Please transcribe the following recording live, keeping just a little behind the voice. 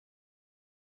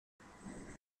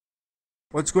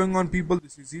What's going on, people?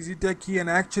 This is Easy Techie,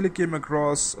 and I actually came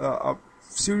across a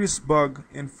serious bug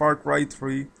in Far Cry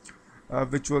 3,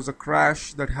 which was a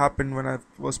crash that happened when I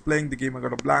was playing the game. I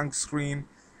got a blank screen,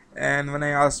 and when I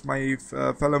asked my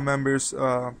fellow members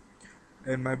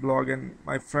in my blog and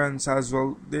my friends as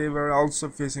well, they were also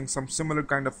facing some similar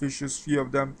kind of issues, few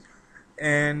of them,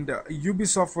 and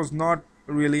Ubisoft was not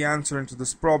really answering to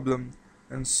this problem.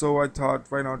 And so I thought,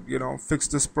 why not, fix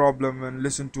this problem and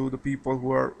listen to the people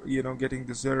who are, getting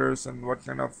these errors and what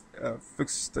kind of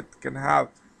fix that can have.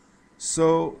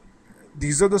 So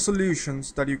these are the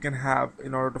solutions that you can have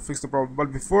in order to fix the problem.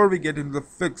 But before we get into the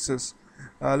fixes,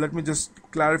 let me just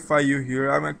clarify you here.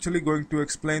 I'm actually going to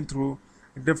explain through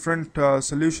different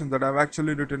solutions that I've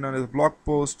actually written on a blog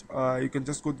post. You can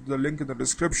just go to the link in the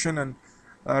description and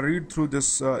read through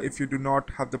this if you do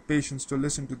not have the patience to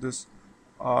listen to this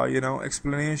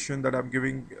explanation that I'm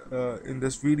giving in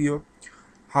this video.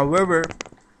 However,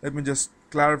 let me just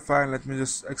clarify and let me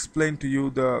just explain to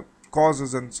you the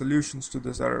causes and solutions to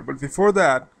this error. But before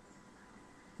that,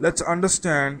 let's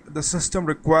understand the system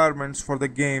requirements for the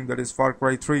game, that is Far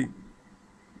Cry 3.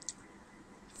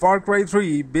 Far Cry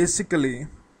 3 basically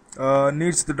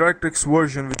needs the DirectX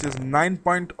version, which is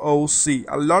 9.0C.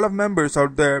 A lot of members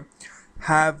out there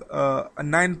have a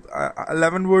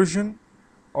 11 version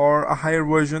or a higher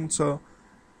version. So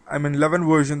I mean 11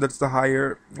 version, that's the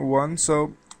higher one.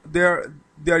 So they are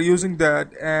using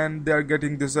that and they are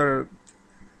getting this error.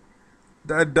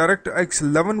 The DirectX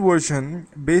 11 version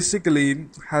basically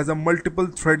has a multiple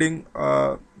threading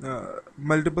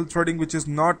which is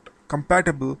not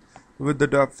compatible with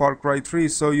the Far Cry 3.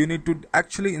 So you need to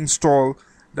actually install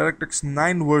DirectX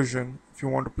 9 version if you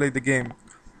want to play the game.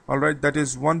 Alright, that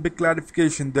is one big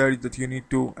clarification there that you need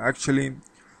to actually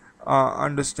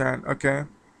understand. Okay,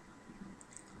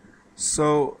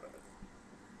 so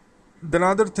the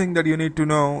another thing that you need to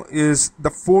know is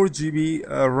the 4 GB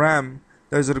RAM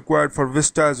that is required for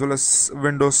Vista as well as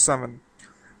Windows 7.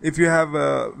 If you have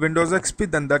Windows XP,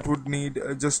 then that would need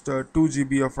just 2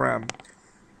 GB of RAM.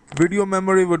 Video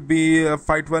memory would be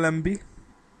 512 MB.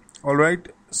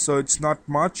 Alright, so it's not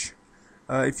much.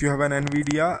 If you have an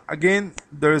NVIDIA, again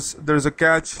there's a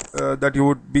catch that I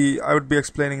would be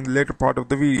explaining in the later part of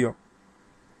the video.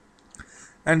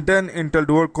 And then Intel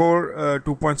dual core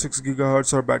 2.6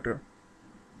 gigahertz or better.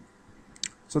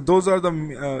 So those are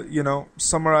the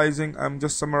summarizing. I'm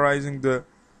just summarizing the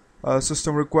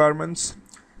system requirements.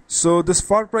 So this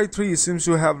Far Cry 3 seems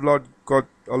to have got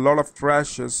a lot of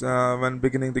crashes when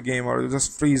beginning the game, or it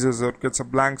just freezes, or it gets a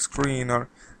blank screen, or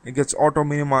it gets auto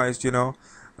minimized,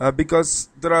 because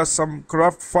there are some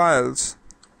corrupt files,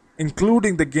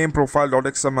 including the game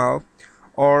profile.xml,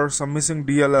 or some missing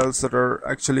DLLs that are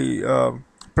actually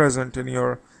present in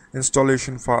your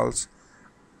installation files,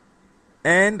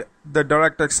 and the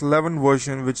DirectX 11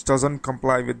 version, which doesn't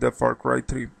comply with the Far Cry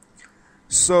 3.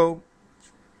 So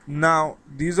now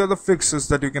these are the fixes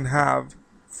that you can have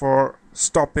for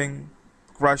stopping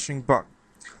crashing bug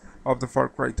of the Far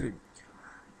Cry 3.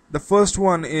 The first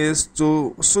one is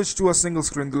to switch to a single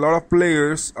screen. A lot of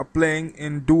players are playing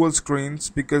in dual screens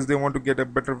because they want to get a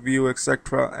better view,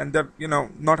 etc. And they're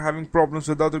not having problems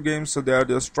with other games, so they are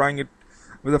just trying it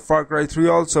with the Far Cry 3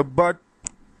 also. But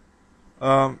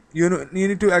you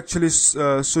need to actually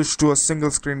switch to a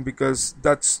single screen, because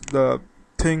that's the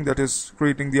thing that is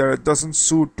creating the error. It doesn't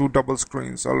suit two double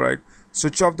screens. Alright,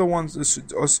 switch off the ones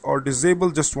or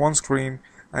disable just one screen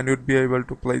and you'd be able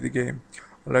to play the game.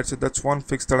 Alright, so that's one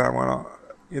fix that I wanna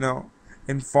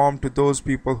inform to those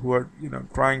people who are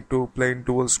trying to play in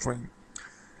dual screen.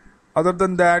 Other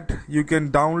than that, you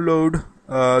can download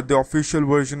the official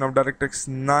version of DirectX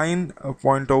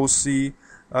 9.0C,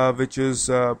 which is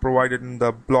provided in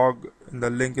the blog, in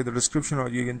the link in the description, or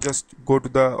you can just go to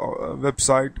the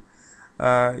website,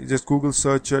 just Google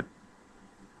search it.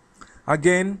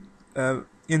 Again,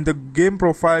 in the game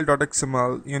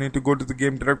profile.xml, you need to go to the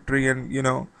game directory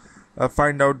and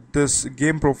find out this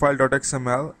game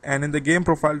profile.xml, and in the game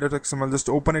profile.xml just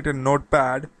open it in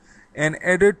Notepad and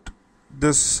edit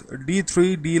this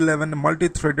D3 D11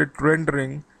 multi-threaded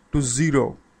rendering to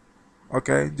 0.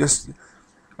 Okay, just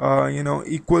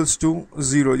equals to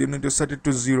 0. You need to set it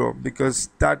to 0, because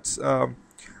that's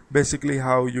basically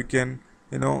how you can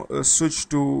switch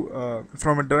to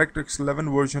from a DirectX 11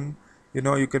 version.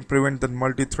 You can prevent the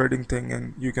multi-threading thing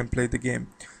and you can play the game.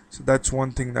 So that's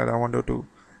one thing that I wanted to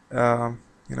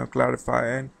clarify.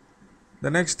 And the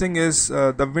next thing is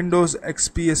the Windows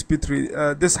XP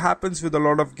SP3. This happens with a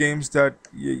lot of games that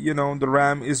the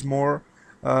RAM is more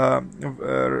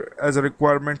as a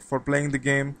requirement for playing the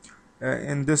game.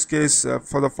 In this case,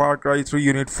 for the Far Cry 3,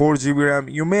 you need 4 GB RAM.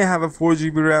 You may have a 4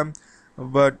 GB RAM,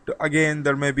 but again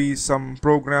there may be some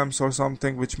programs or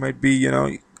something which might be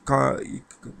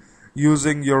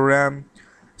using your RAM.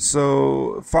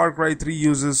 So Far Cry 3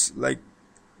 uses like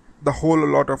the whole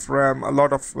lot of RAM, a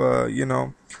lot of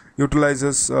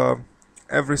utilizes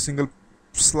every single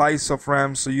slice of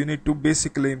RAM. So you need to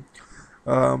basically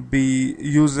be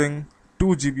using 2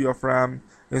 GB of RAM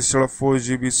instead of 4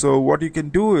 GB. So what you can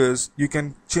do is you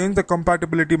can change the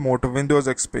compatibility mode to Windows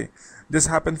XP. This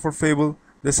happened for Fable,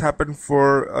 this happened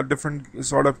for a different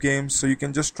sort of games. So you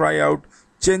can just try out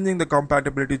changing the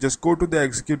compatibility. Just go to the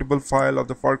executable file of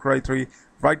the Far Cry 3,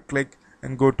 right click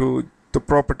and go to the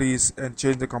properties and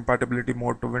change the compatibility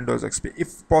mode to Windows XP.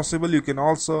 If possible, you can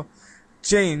also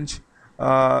change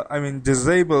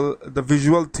disable the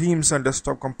visual themes and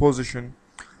desktop composition.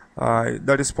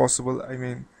 That is possible.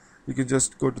 You can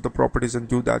just go to the properties and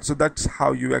do that. So that's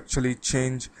how you actually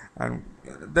change and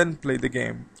then play the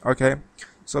game. Okay,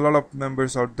 so a lot of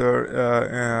members out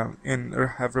there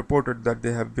have reported that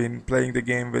they have been playing the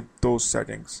game with those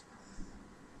settings.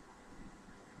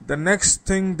 The next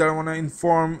thing that I want to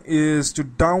inform is to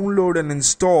download and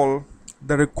install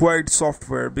the required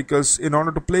software, because in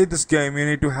order to play this game you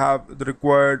need to have the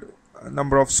required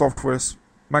number of softwares: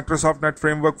 Microsoft Net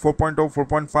Framework 4.0,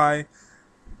 4.5,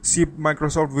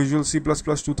 Microsoft Visual C++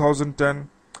 2010,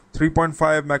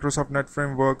 3.5 Microsoft Net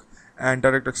Framework, and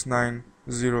DirectX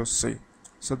 9.0C.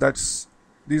 So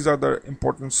these are the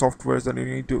important softwares that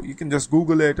you can just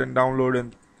Google it and download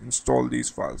and install these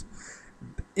files.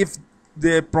 If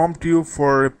they prompt you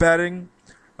for repairing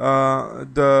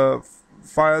the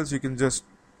files, you can just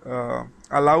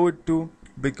allow it to,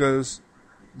 because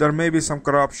there may be some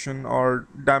corruption or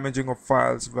damaging of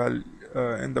files while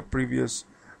in the previous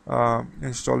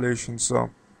installation, so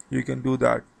you can do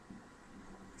that.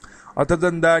 Other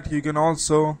than that, you can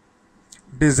also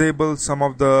disable some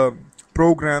of the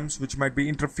programs which might be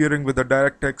interfering with the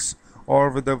DirectX or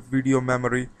with the video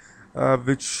memory,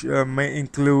 which may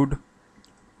include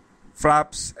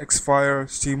Fraps, Xfire,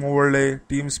 Steam Overlay,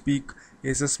 TeamSpeak,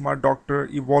 Asus Smart Doctor,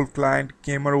 Evolve Client,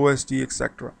 Gamer OSD,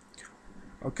 etc.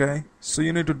 Okay, so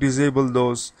you need to disable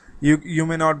those. You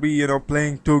may not be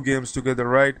playing 2 games together,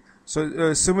 right?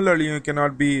 So similarly, you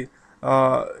cannot be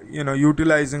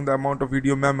utilizing the amount of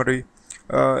video memory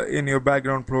in your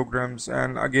background programs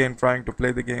and again trying to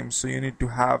play the game. So you need to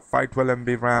have 512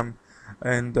 MB RAM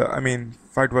and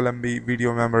 512 MB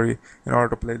video memory in order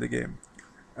to play the game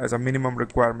as a minimum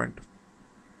requirement.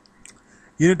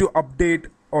 You need to update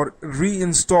or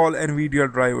reinstall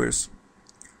NVIDIA drivers.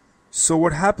 So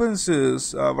what happens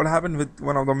is, what happened with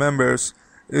one of the members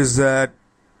is that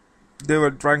they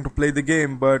were trying to play the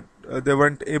game, but they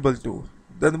weren't able to.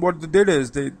 Then what they did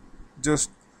is they just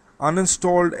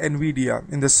uninstalled NVIDIA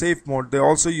in the safe mode. They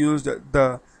also used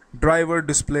the driver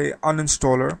display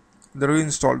uninstaller. They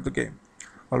reinstalled the game.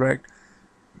 Alright.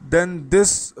 Then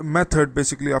this method,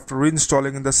 basically after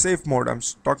reinstalling in the safe mode, I'm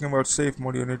talking about safe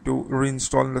mode, you need to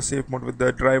reinstall in the safe mode with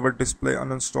the driver display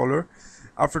uninstaller.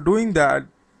 After doing that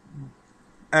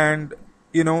and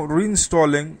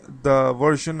reinstalling the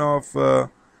version of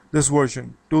this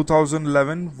version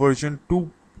 2011 version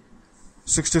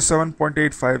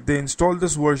 267.85, they installed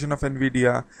this version of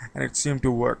NVIDIA and it seemed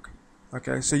to work.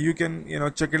 Okay, so you can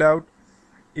check it out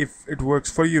if it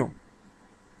works for you.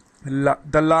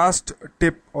 The last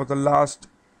tip or the last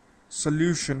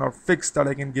solution or fix that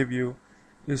I can give you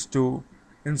is to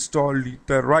install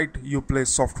the right Uplay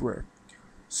software.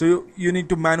 So you need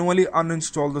to manually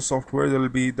uninstall the software. There will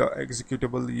be the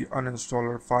executable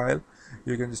uninstaller file.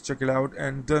 You can just check it out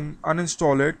and then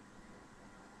uninstall it.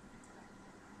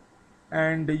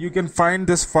 And you can find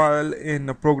this file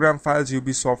in program files,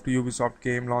 Ubisoft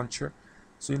Game Launcher.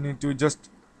 So you need to just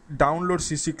download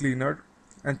CC Cleaner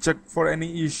and check for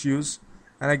any issues,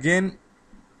 and again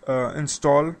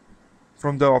install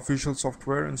from the official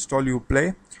software, install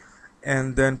Uplay,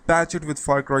 and then patch it with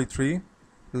Far Cry 3,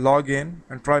 log in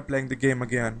and try playing the game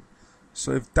again.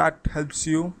 So if that helps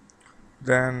you,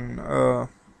 then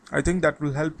I think that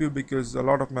will help you, because a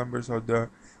lot of members out there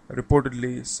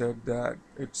reportedly said that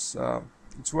it's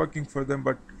working for them,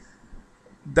 but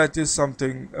that is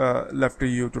something left to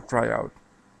you to try out.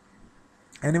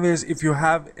 Anyways, if you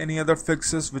have any other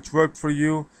fixes which worked for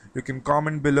you, you can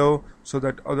comment below so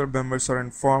that other members are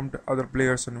informed, other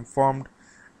players are informed,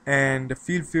 and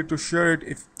feel free to share it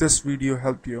if this video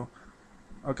helped you.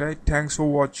 Okay, thanks for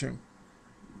watching.